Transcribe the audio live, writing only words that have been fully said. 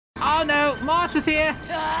Oh no, Marta's here.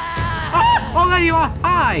 Oh, there you are.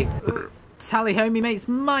 Hi. Tally ho, me mates.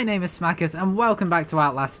 My name is Smackers, and welcome back to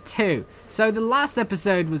Outlast 2. So the last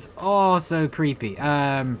episode was so creepy.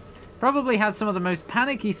 Probably had some of the most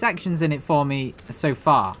panicky sections in it for me so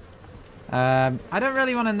far. I don't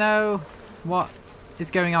really want to know what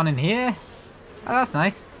is going on in here. Oh, that's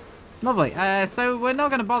nice. Lovely. So we're not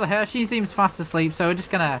going to bother her. She seems fast asleep, so we're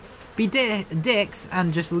just going to be dicks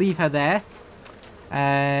and just leave her there.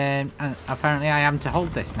 And apparently I am to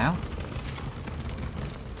hold this now.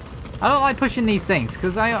 I don't like pushing these things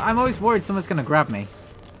because I'm always worried someone's going to grab me.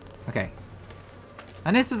 Okay.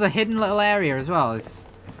 And this was a hidden little area as well.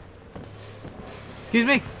 Excuse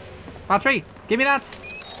me. Battery, give me that.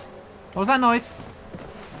 What was that noise?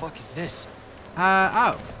 The fuck is this?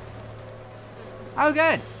 Oh. Oh,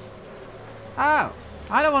 good. Oh,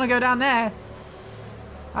 I don't want to go down there.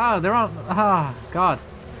 Oh, they're on. Oh, God.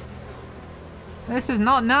 This is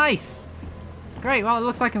not nice. Great, well, it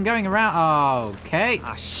looks like I'm going around. Okay.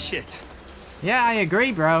 Ah, shit. Yeah, I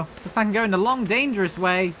agree, bro. Looks like I'm going the long, dangerous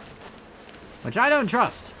way. Which I don't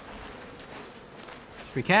trust.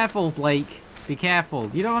 Just be careful, Blake. Be careful.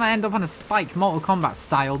 You don't want to end up on a spike Mortal Kombat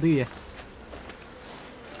style, do you?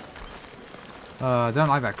 Oh, I don't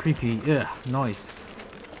like that creepy noise.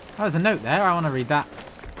 Oh, there's a note there. I want to read that.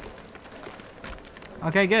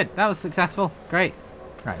 Okay, good. That was successful. Great.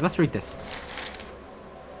 Right, let's read this.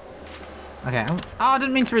 Okay. Oh, I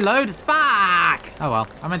didn't mean to reload. Fuck! Oh, well.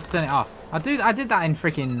 I meant to turn it off. I did that in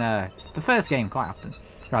freaking the first game quite often.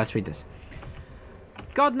 Right, let's read this.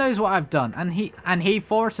 God knows what I've done, and he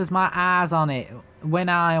forces my eyes on it when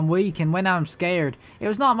I am weak and when I'm scared. It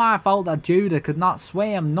was not my fault that Judah could not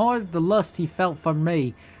swim, nor the lust he felt for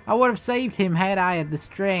me. I would have saved him had I had the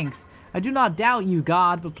strength. I do not doubt you,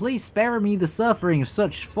 God, but please spare me the suffering of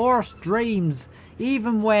such forced dreams,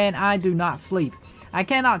 even when I do not sleep. I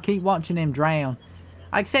cannot keep watching him drown.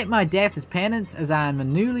 I accept my death as penance, as I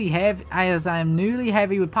am newly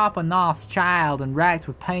heavy with Papa Knoth's child and racked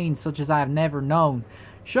with pain such as I have never known.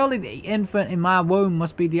 Surely the infant in my womb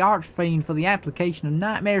must be the archfiend for the application of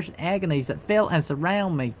nightmares and agonies that fill and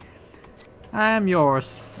surround me. I am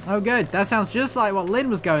yours. Oh good, that sounds just like what Lynn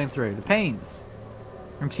was going through, the pains.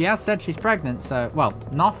 And she has said she's pregnant, so, well,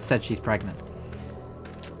 Knoth said she's pregnant.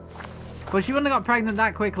 But she wouldn't have got pregnant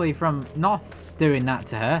that quickly from Knoth doing that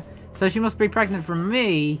to her. So she must be pregnant from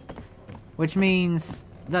me, which means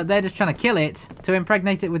that they're just trying to kill it to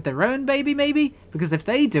impregnate it with their own baby, maybe? Because if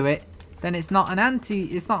they do it, then it's not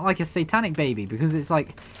it's not like a satanic baby, because it's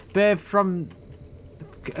like birthed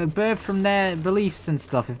from their beliefs and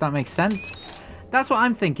stuff, if that makes sense. That's what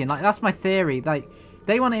I'm thinking. Like, that's my theory. Like,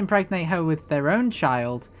 they want to impregnate her with their own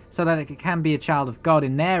child so that it can be a child of God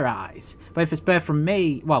in their eyes. But if it's birthed from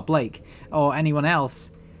me, well, Blake, or anyone else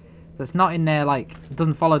that's not in their, like,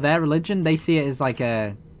 doesn't follow their religion, they see it as like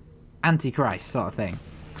a antichrist sort of thing.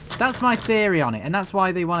 That's my theory on it, and that's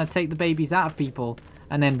why they want to take the babies out of people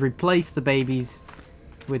and then replace the babies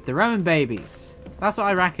with their own babies. That's what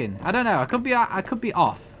I reckon. I don't know. I could be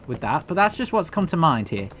off with that, but that's just what's come to mind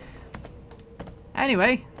here.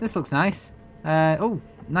 Anyway, this looks nice. Oh,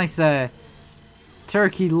 nice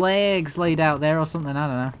turkey legs laid out there or something. I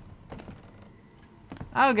don't know.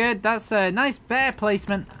 Oh, good. That's a nice bear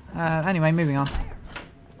placement. Anyway, moving on.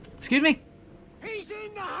 Excuse me? He's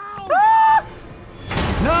in the house! Ah!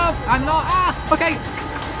 No, I'm not. Ah, okay.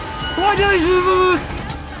 Why did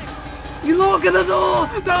you lock at the door?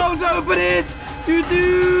 Don't open it! You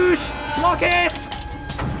douche! Lock it!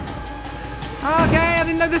 Okay, I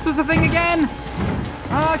didn't know this was a thing again.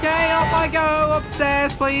 Okay, off I go.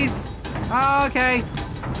 Upstairs, please. Okay.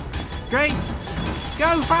 Great.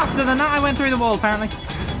 Go faster than that. I went through the wall, apparently.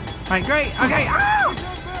 Right, great. Okay. Ow!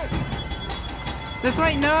 This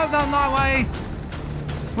way? No, not that way.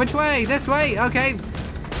 Which way? This way. Okay.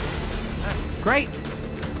 Great.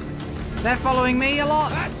 They're following me a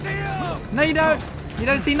lot. No, you don't. You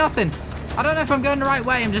don't see nothing. I don't know if I'm going the right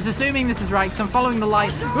way. I'm just assuming this is right because I'm following the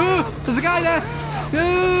light. Ooh, there's a guy there.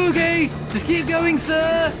 Okay, just keep going,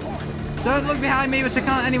 sir. Don't look behind me, which I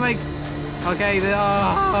can't anyway. Okay,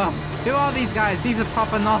 who are these guys? These are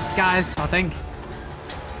Papa Knoth's guys, I think.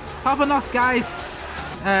 Papa Knoth's guys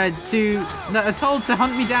that are told to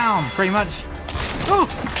hunt me down, pretty much. Oh,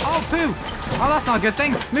 poo. Oh, that's not a good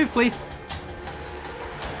thing. Move, please.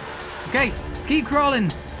 Okay, keep crawling.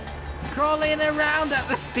 Crawling around at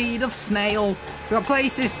the speed of snail. Got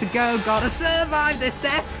places to go, gotta survive this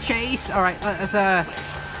death chase. Alright, let's,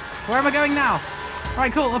 where am I going now?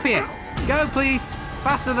 Alright, cool, up here. Go, please.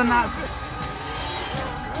 Faster than that.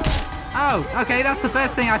 Oh, okay, that's the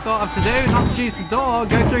first thing I thought of to do. Not choose the door,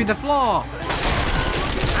 go through the floor.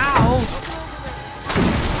 Ow.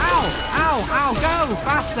 Ow. Ow! Ow! Go!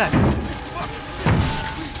 Faster!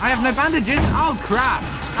 I have no bandages. Oh, crap.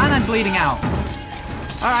 And I'm bleeding out.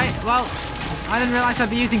 Alright, well, I didn't realise I'd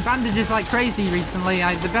be using bandages like crazy recently.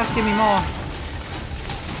 The best give me more.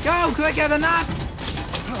 Go! Quicker than that!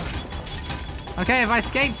 Okay, if I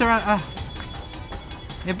escaped around...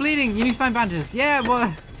 You're bleeding. You need to find bandages. Yeah,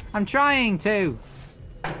 well, I'm trying to.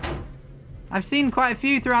 I've seen quite a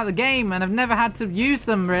few throughout the game, and I've never had to use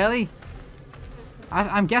them, really.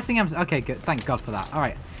 I'm guessing I'm... Okay, good. Thank God for that. All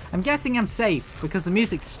right. I'm guessing I'm safe, because the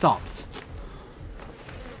music stopped.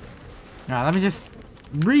 All right, let me just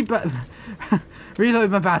reload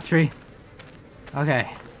my battery. Okay.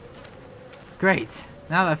 Great.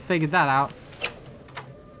 Now that I've figured that out,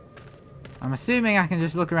 I'm assuming I can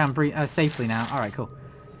just look around safely now. All right, cool.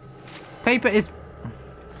 Paper is...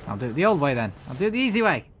 I'll do it the old way, then. I'll do it the easy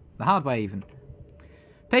way. The hard way, even.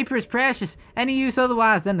 Paper is precious. Any use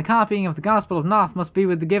otherwise than the copying of the Gospel of Knoth must be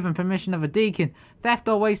with the given permission of a deacon. Theft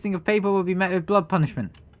or wasting of paper will be met with blood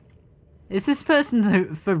punishment. Is this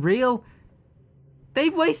person for real?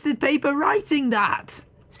 They've wasted paper writing that.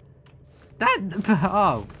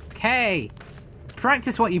 Oh, okay.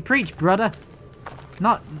 Practice what you preach, brother.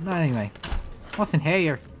 Anyway. What's in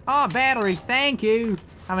here? Oh, battery. Thank you.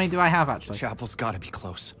 How many do I have, actually? Chapel's gotta be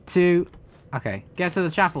close. 2. Okay, get to the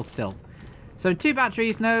chapel still. So 2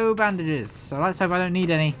 batteries, no bandages. So let's hope I don't need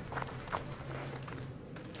any.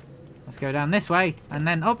 Let's go down this way, and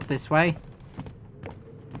then up this way.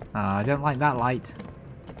 Oh, I don't like that light.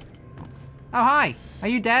 Oh, hi. Are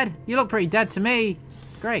you dead? You look pretty dead to me.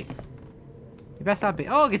 Great. You best have be.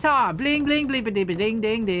 Oh, guitar. Bling, bling, bling, bling, bling, ding,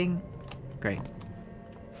 ding, ding. Great.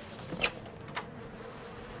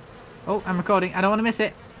 Oh, I'm recording. I don't want to miss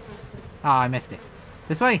it. Oh, I missed it.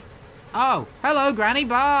 This way. Oh, hello, Granny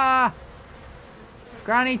Bar.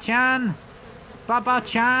 Granny Chan. Baba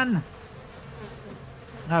Chan.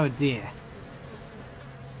 Oh, dear.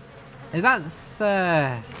 Is that,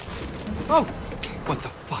 Oh! What the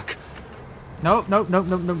fuck? No, no, no,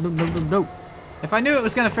 no, no, no, no, no, no. If I knew it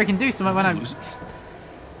was going to freaking do something when I...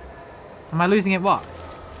 Am I losing it what?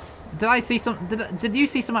 Did I see some... Did you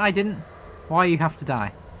see something I didn't? Why you have to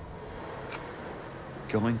die?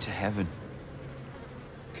 Going to heaven.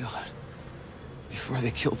 God. Before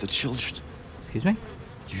they killed the children. Excuse me?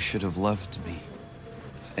 You should have loved me.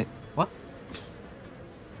 What?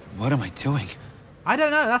 What am I doing? I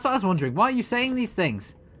don't know. That's what I was wondering. Why are you saying these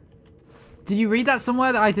things? Did you read that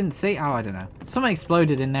somewhere that I didn't see? Oh, I don't know. Something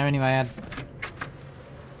exploded in there anyway.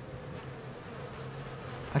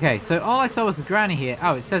 Okay, so all I saw was the granny here.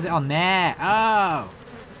 Oh, it says it on there. Oh.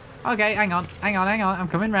 Okay, hang on. Hang on, hang on. I'm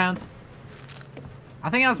coming round. I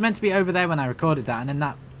think I was meant to be over there when I recorded that, and then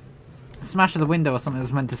that smash of the window or something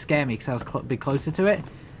was meant to scare me because I was a bit closer to it.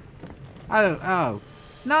 Oh, oh.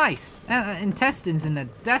 Nice. Intestines in the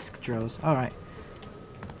desk drawers. All right.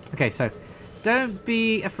 Okay, so don't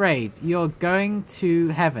be afraid. You're going to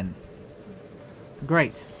heaven.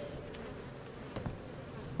 Great.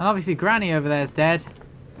 And obviously Granny over there is dead.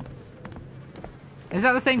 Is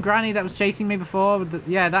that the same Granny that was chasing me before?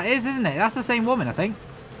 Yeah, that is, isn't it? That's the same woman, I think.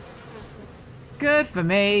 Good for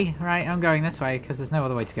me. Right, I'm going this way because there's no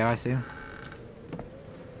other way to go, I assume.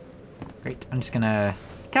 Great. I'm just going to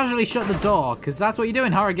casually shut the door because that's what you do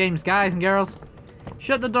in horror games, guys and girls.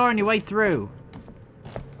 Shut the door on your way through.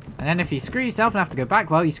 And then if you screw yourself and have to go back,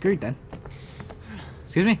 well, you're screwed then.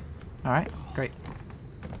 Excuse me? Alright, great.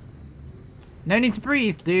 No need to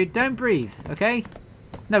breathe, dude. Don't breathe, okay?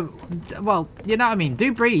 No, well, you know what I mean.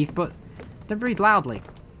 Do breathe, but don't breathe loudly.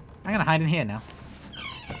 I'm going to hide in here now.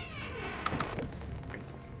 Great.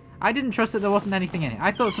 I didn't trust that there wasn't anything in it.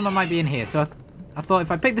 I thought someone might be in here, so I thought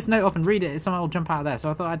if I pick this note up and read it, someone will jump out of there.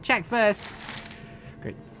 So I thought I'd check first.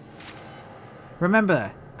 Great.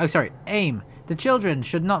 Remember, oh sorry, aim. The children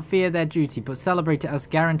should not fear their duty, but celebrate it as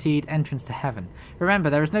guaranteed entrance to heaven. Remember,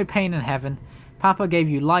 there is no pain in heaven. Papa gave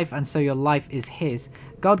you life, and so your life is his.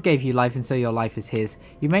 God gave you life, and so your life is his.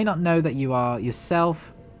 You may not know that you are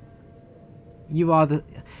yourself. You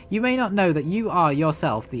may not know that you are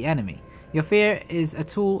yourself the enemy. Your fear is a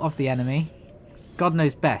tool of the enemy. God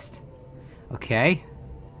knows best. Okay.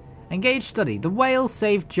 Engage study. The whale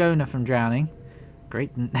saved Jonah from drowning.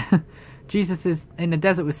 Great. Jesus is in the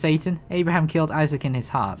desert with Satan. Abraham killed Isaac in his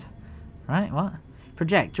heart. Right, what?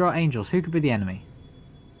 Project. Draw angels. Who could be the enemy?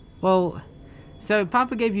 Well, so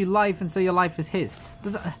Papa gave you life and so your life is his.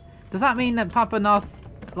 Does that mean that Papa Knoth,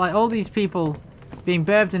 like all these people being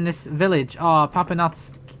birthed in this village are Papa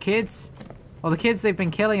Knoth's kids? Or the kids they've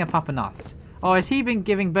been killing are Papa Knoth's? Or has he been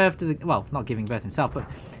giving birth to the... Well, not giving birth himself, but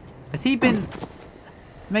has he been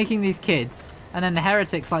making these kids and then the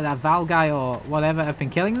heretics like that Val guy or whatever have been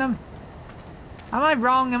killing them? Am I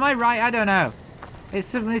wrong? Am I right? I don't know.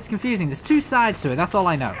 It's confusing. There's two sides to it. That's all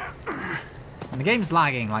I know. And the game's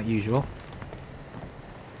lagging like usual.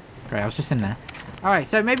 Great, I was just in there. Alright,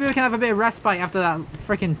 so maybe we can have a bit of respite after that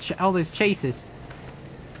freaking all those chases.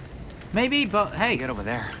 Maybe, but hey. Get over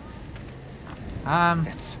there.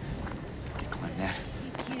 Fence. Can climb that.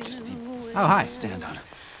 Just oh, hi. Stand on.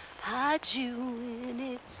 Hide you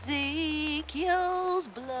in Ezekiel's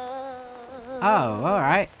blood. Oh,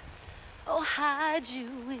 alright. Oh, hide you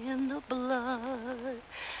in the blood.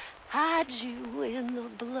 Hide you in the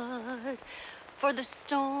blood. For the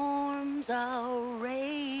storms are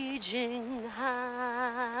raging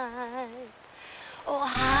high. Oh,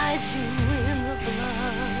 hide you in the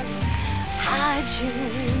blood. Hide you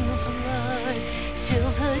in the blood. Till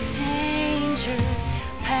the dangers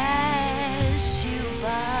pass you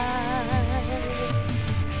by.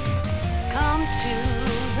 Come to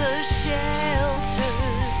the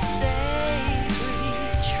shelter's safe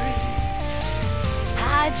retreat.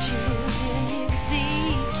 Hide you in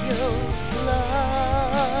Ezekiel's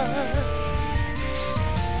blood.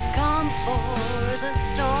 Come for the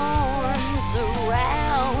storms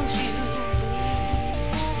around you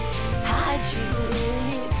bleed. Hide you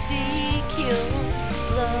in Ezekiel's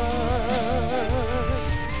blood.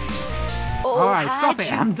 Oh, alright, stop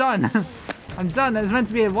it. I'm done. I'm done. It was meant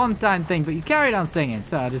to be a one-time thing, but you carried on singing,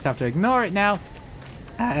 so I'll just have to ignore it now.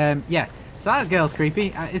 Yeah. So that girl's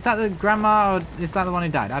creepy. Is that the grandma or is that the one who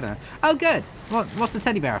died? I don't know. Oh, good. What's the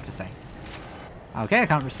teddy bear have to say? Okay, I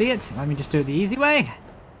can't see it. Let me just do it the easy way.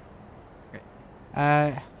 Great.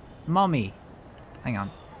 Mommy. Hang on.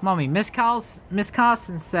 Mommy, Miss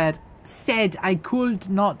Carson said I could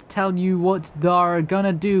not tell you what they're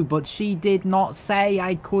gonna do, but she did not say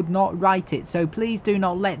I could not write it. So please do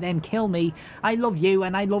not let them kill me. I love you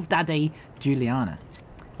and I love Daddy. Juliana.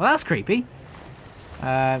 Well, that's creepy.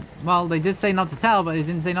 Well, they did say not to tell, but they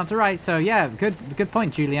didn't say not to write. So yeah, good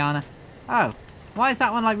point, Juliana. Oh, why is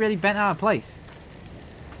that one like really bent out of place?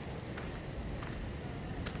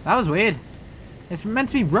 That was weird. It's meant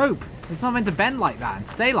to be rope. It's not meant to bend like that and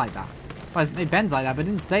stay like that. Well, it bends like that, but it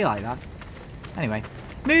didn't stay like that. Anyway,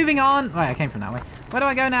 moving on. Wait, I came from that way. Where do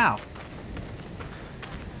I go now?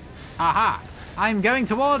 Aha! I'm going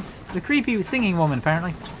towards the creepy singing woman,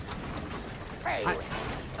 apparently.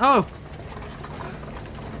 Oh!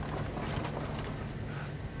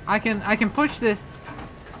 I can push this.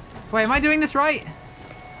 Wait, am I doing this right?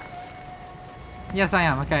 Yes, I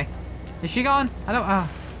am. Okay. Is she gone? I don't.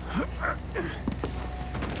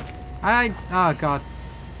 Oh God.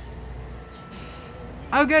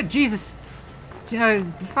 Oh good, Jesus.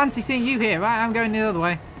 Fancy seeing you here. Right, I'm going the other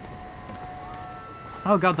way.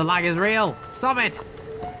 Oh God, the lag is real. Stop it.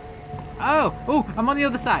 Oh, I'm on the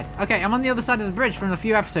other side. Okay, I'm on the other side of the bridge from a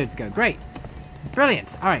few episodes ago. Great.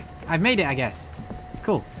 Brilliant. All right, I've made it, I guess.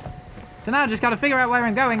 Cool. So now I just got to figure out where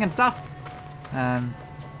I'm going and stuff.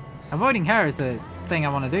 Avoiding her is a thing I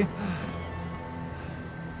want to do.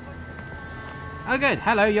 Oh good,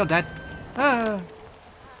 hello, you're dead. Glad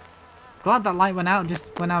that light went out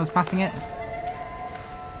just when I was passing it.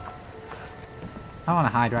 I want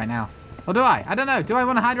to hide right now. Or do I? I don't know. Do I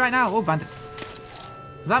want to hide right now? Oh, bandit.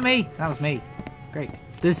 Was that me? That was me. Great.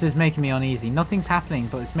 This is making me uneasy. Nothing's happening,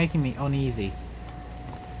 but it's making me uneasy.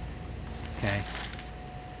 Okay.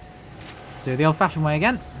 Let's do it the old-fashioned way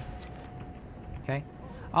again. Okay.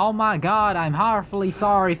 Oh my God, I'm heartfully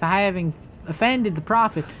sorry for having offended the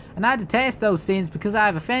prophet, and I detest those sins because I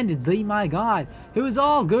have offended thee, my God, who is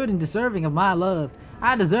all good and deserving of my love.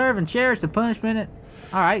 I deserve and cherish the punishment.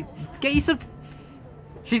 Alright, get you some...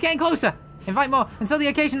 She's getting closer. Invite more. Until the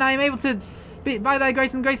occasion I am able to, by thy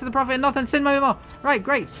grace and grace of the prophet, and nothing, sin no more. Right,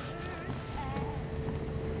 great.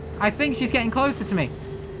 I think she's getting closer to me.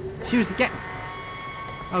 She was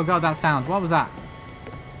Oh God, that sound. What was that?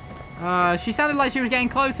 She sounded like she was getting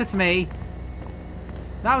closer to me.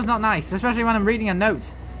 That was not nice, especially when I'm reading a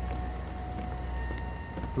note.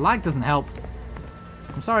 The lag doesn't help.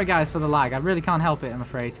 I'm sorry guys for the lag. I really can't help it, I'm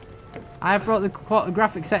afraid. I have brought the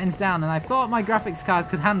graphic settings down and I thought my graphics card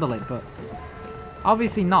could handle it, but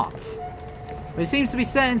obviously not. But it seems to be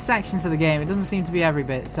certain sections of the game. It doesn't seem to be every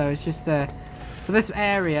bit, so it's just for this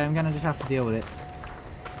area I'm gonna just have to deal with it.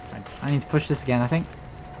 Right, I need to push this again, I think.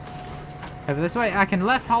 Over this way. I can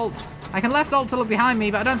left halt. I can left alt to look behind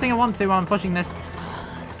me, but I don't think I want to while I'm pushing this.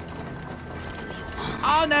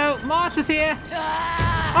 Oh no, Marta's here!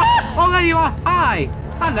 Oh, there you are! Hi!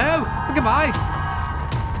 Hello! Goodbye!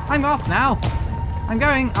 I'm off now. I'm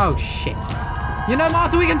going... Oh, shit. You know,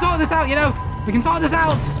 Marta, we can sort this out, you know? We can sort this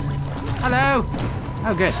out! Hello!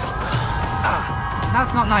 Oh, good.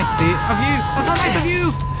 That's not nice of you. That's not nice of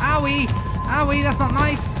you! Owie! Owie, that's not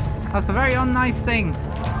nice! That's a very unnice thing.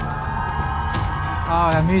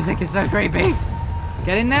 Oh, the music is so creepy.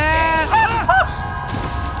 Get in there.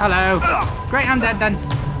 Hello. Great, I'm dead then.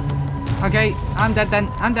 Okay, I'm dead then.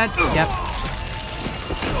 I'm dead. Yep.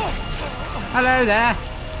 Hello there.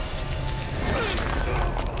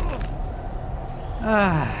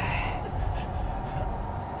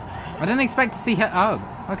 I didn't expect to see her. Oh,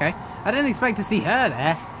 okay. I didn't expect to see her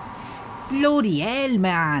there. Bloody hell,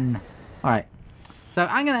 man. Alright. So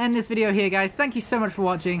I'm going to end this video here, guys. Thank you so much for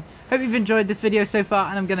watching. Hope you've enjoyed this video so far,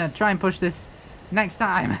 and I'm going to try and push this next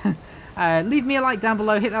time. Leave me a like down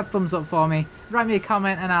below. Hit that thumbs up for me. Write me a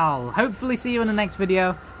comment, and I'll hopefully see you in the next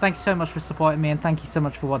video. Thanks so much for supporting me, and thank you so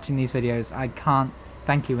much for watching these videos. I can't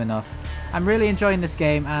thank you enough. I'm really enjoying this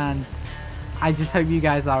game, and I just hope you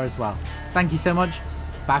guys are as well. Thank you so much.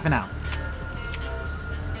 Bye for now.